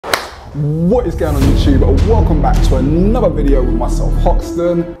What is going on YouTube? Welcome back to another video with myself,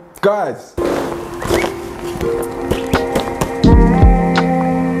 Hoxton. Guys,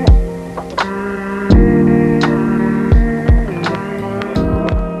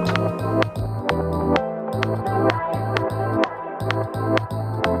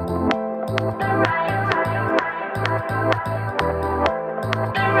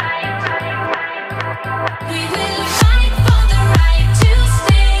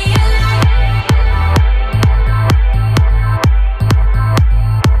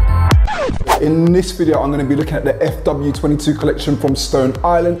 in this video, I'm going to be looking at the FW22 collection from Stone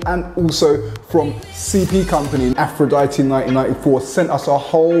Island and also from CP Company. FW22 sent us a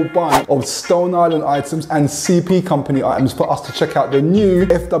whole bunch of Stone Island items and CP Company items for us to check out the new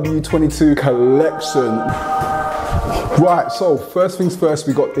FW22 collection. Right, so first things first,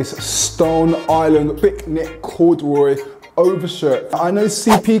 we got this Stone Island thick knit corduroy overshirt. I know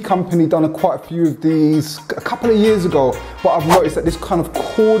CP Company done quite a few of these a couple of years ago, but I've noticed that this kind of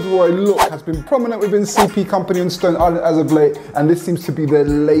corduroy look has been prominent within CP Company and Stone Island as of late, and this seems to be their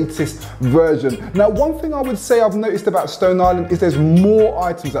latest version. Now, one thing I would say I've noticed about Stone Island is there's more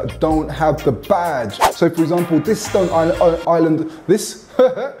items that don't have the badge. So for example, this Stone Island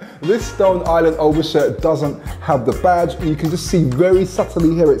this Stone Island overshirt doesn't have the badge. You can just see very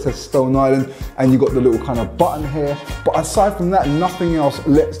subtly here it says Stone Island, and you got the little kind of button here. But aside from that, nothing else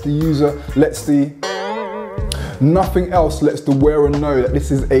lets the wearer know that this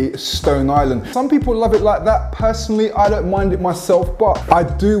is a Stone Island. Some people love it like that. Personally, I don't mind it myself, but I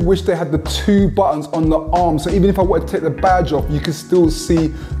do wish they had the two buttons on the arm. So even if I wanted to take the badge off, you can still see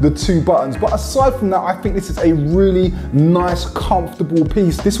the two buttons. But aside from that, I think this is a really nice, comfortable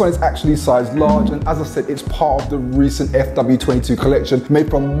piece. This one is actually size large, and as I said, it's part of the recent FW22 collection, made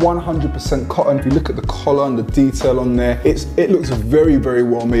from 100% cotton. If you look at the collar and the detail on there, it looks very, very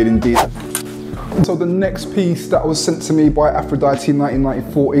well made indeed. So the next piece that was sent to me by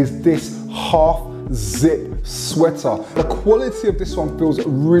FW22 is this half zip sweater. The quality of this one feels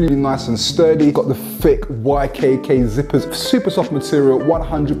really nice and sturdy. Got the thick YKK zippers, super soft material,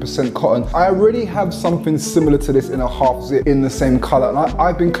 100% cotton. I already have something similar to this in a half zip in the same color, and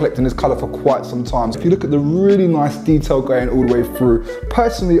I've been collecting this color for quite some time. So if you look at the really nice detail going all the way through,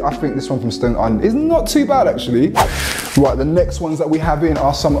 personally, I think this one from Stone Island is not too bad actually. Right, the next ones that we have in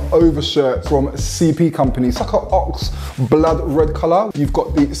are some overshirts from CP Company. It's like an ox blood red color. You've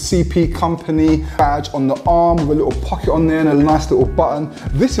got the CP Company badge on the arm with a little pocket on there and a nice little button.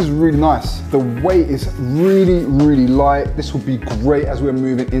 This is really nice. The weight is really, really light. This will be great as we're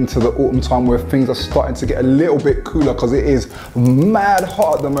moving into the autumn time where things are starting to get a little bit cooler, because it is mad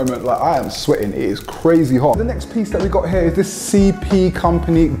hot at the moment. Like, I am sweating, it is crazy hot. The next piece that we got here is this CP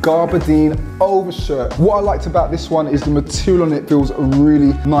Company gabardine overshirt. What I liked about this one is the material on it feels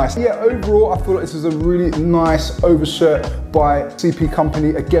really nice. Yeah, overall, I feel like this is a really nice overshirt by CP Company.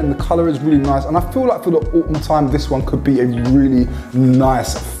 Again, the color is really nice, and I feel like for the autumn time, this one could be a really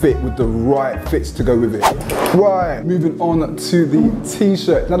nice fit with the right fits to go with it. Right, moving on to the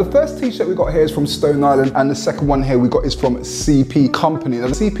t-shirt. Now, the first t-shirt we got here is from Stone Island, and the second one here we got is from CP Company. Now,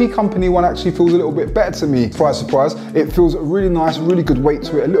 the CP Company one actually feels a little bit better to me. Surprise, surprise. It feels really nice, really good weight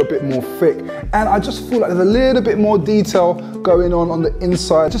to it, a little bit more thick, and I just feel like there's a little bit more detail going on the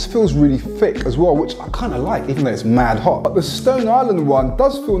inside. It just feels really thick as well, which I kind of like, even though it's mad hot. But the Stone Island one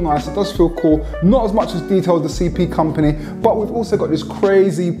does feel nice, it does feel cool. Not as much as detailed as the CP Company, but we've also got this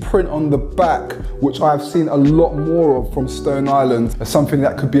crazy print on the back, which I've seen a lot more of from Stone Island. As something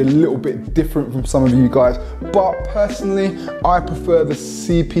that could be a little bit different from some of you guys. But personally, I prefer the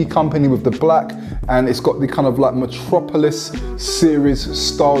CP Company with the black, and it's got the kind of like Metropolis series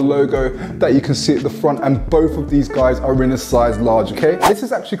style logo that you can see at the front, and both of these guys are in a size large, okay? This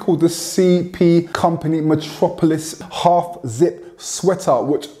is actually called the CP Company Metropolis half zip sweater,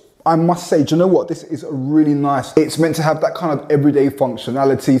 which I must say, do you know what? This is really nice. It's meant to have that kind of everyday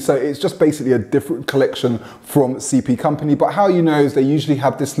functionality. So it's just basically a different collection from CP Company. But how you know is they usually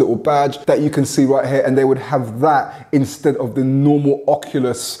have this little badge that you can see right here, and they would have that instead of the normal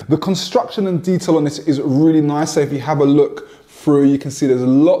Oculus. The construction and detail on this is really nice. So if you have a look through, you can see there's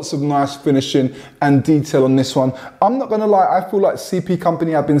lots of nice finishing and detail on this one. I'm not gonna lie, I feel like CP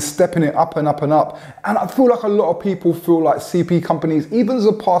Company have been stepping it up and up and up, and I feel like a lot of people feel like CP Companies even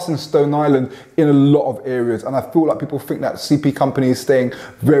surpassing Stone Island in a lot of areas, and I feel like people think that CP Company is staying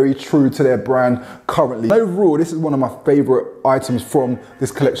very true to their brand currently. Overall, this is one of my favorite items from this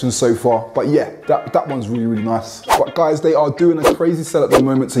collection so far, but yeah, that one's really, really nice. But guys, they are doing a crazy sale at the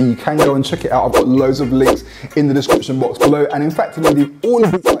moment, so you can go and check it out. I've got loads of links in the description box below, and in in fact, Mindy, all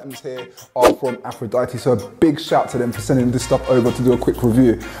of these items here are from Aphrodite, so a big shout to them for sending this stuff over to do a quick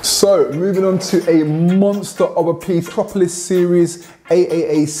review. So moving on to a monster of a piece, Metropolis series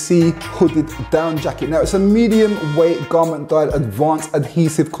AAAC hooded down jacket. Now it's a medium weight garment dyed advanced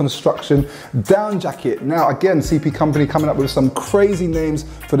adhesive construction down jacket. Now again, CP Company coming up with some crazy names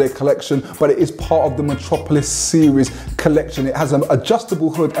for their collection, but it is part of the Metropolis series collection. It has an adjustable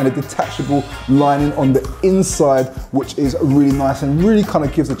hood and a detachable lining on the inside, which is really nice and really kind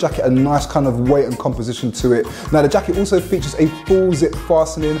of gives the jacket a nice kind of weight and composition to it. Now the jacket also features a full zip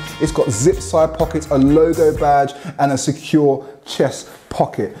fastening. It's got zip side pockets, a logo badge, and a secure chest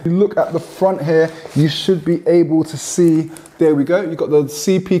pocket. If you look at the front here, you should be able to see, there we go, you've got the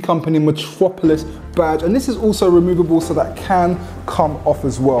CP Company Metropolis badge, and this is also removable, so that can come off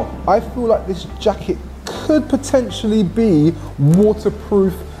as well. I feel like this jacket could potentially be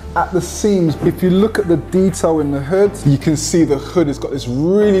waterproof at the seams. If you look at the detail in the hood, you can see the hood has got this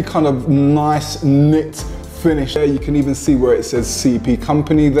really kind of nice knit finish there. You can even see where it says CP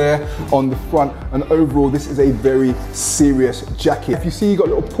Company there on the front, and overall this is a very serious jacket. If you see, you got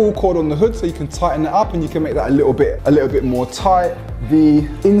a little pull cord on the hood, so you can tighten it up and you can make that a little bit more tight. The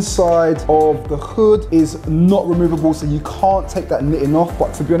inside of the hood is not removable, so you can't take that knitting off,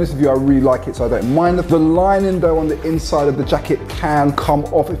 but to be honest with you, I really like it, so I don't mind it. The lining though on the inside of the jacket can come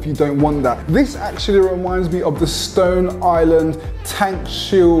off if you don't want that. This actually reminds me of the Stone Island Tank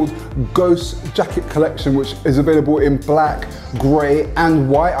Shield Ghost jacket collection, which is available in black, grey and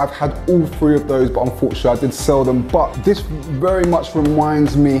white. I've had all three of those, but unfortunately I did sell them. But this very much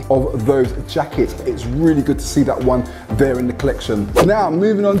reminds me of those jackets. It's really good to see that one there in the collection. Now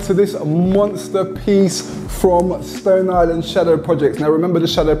moving on to this monster piece from Stone Island Shadow Projects. Now remember, the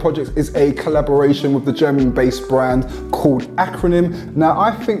Shadow Projects is a collaboration with the German-based brand called Acronym. Now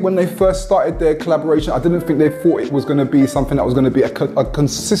I think when they first started their collaboration, I didn't think they thought it was going to be something that was going to be a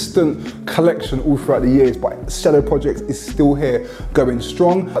consistent collection all throughout the years, but Shadow Projects is still here going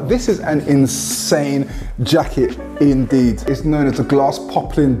strong. This is an insane jacket indeed. It's known as a glass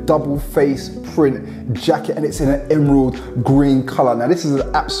poplin double face print jacket, and it's in an emerald green color. Now this is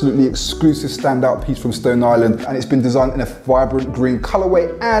an absolutely exclusive standout piece from Stone Island, and it's been designed in a vibrant green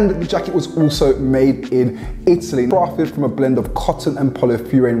colorway, and the jacket was also made in Italy, crafted from a blend of cotton and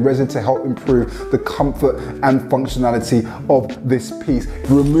polyfurane resin to help improve the comfort and functionality of this piece.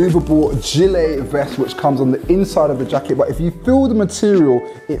 Removable gilet vest which comes on the inside of the jacket, but if you feel the material,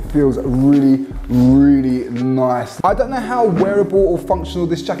 it feels really, really nice. I don't know how wearable or functional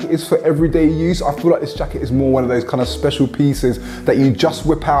this jacket is for everyday use. I feel like this jacket is more one of those kind of special pieces that you just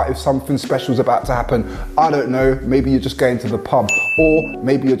whip out if something special is about to happen. I don't know, maybe you're just going to the pub, or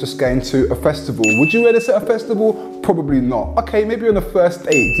maybe you're just going to a festival. Would you wear this at a festival? Probably not. Okay, maybe on a first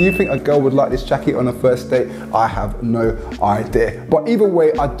date. Do you think a girl would like this jacket on a first date? I have no idea. But either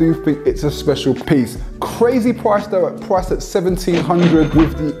way, I do think it's a special piece. Crazy price though, priced at $1,700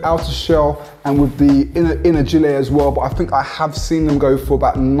 with the outer shell and with the inner gilet as well, but I think I have seen them go for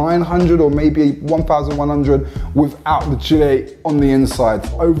about $900 or maybe $1,100 without the gilet on the inside.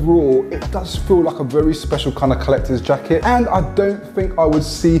 Overall, it does feel like a very special kind of collector's jacket, and I don't think I would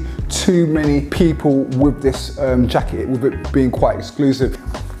see too many people with this jacket, with it being quite exclusive.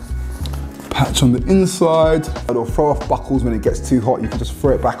 Patch on the inside. It'll throw off buckles when it gets too hot. You can just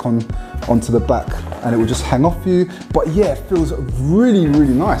throw it back onto the back and it will just hang off you. But yeah, it feels really,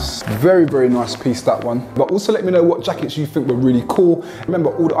 really nice. Very, very nice piece, that one. But also let me know what jackets you think were really cool. Remember,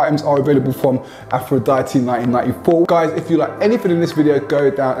 all the items are available from Aphrodite 1994. Guys, if you like anything in this video,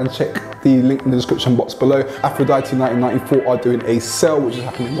 go down and check the link in the description box below. Aphrodite 1994 are doing a sale, which is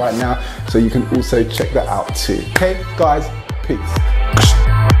happening right now, so you can also check that out too. Okay, guys, peace.